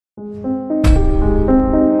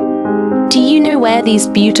Do you know where these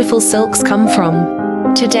beautiful silks come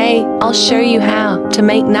from? Today, I'll show you how to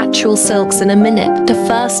make natural silks in a minute. The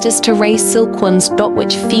first is to raise silkworms,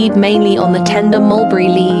 which feed mainly on the tender mulberry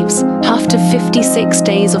leaves. After 56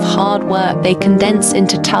 days of hard work, they condense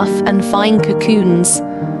into tough and fine cocoons,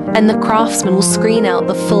 and the craftsman will screen out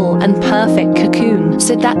the full and perfect cocoon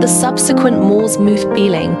so that the subsequent more smooth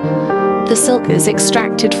peeling. The silk is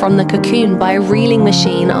extracted from the cocoon by a reeling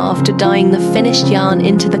machine. After dyeing the finished yarn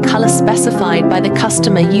into the color specified by the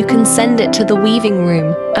customer, you can send it to the weaving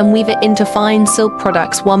room and weave it into fine silk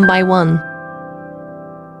products one by one.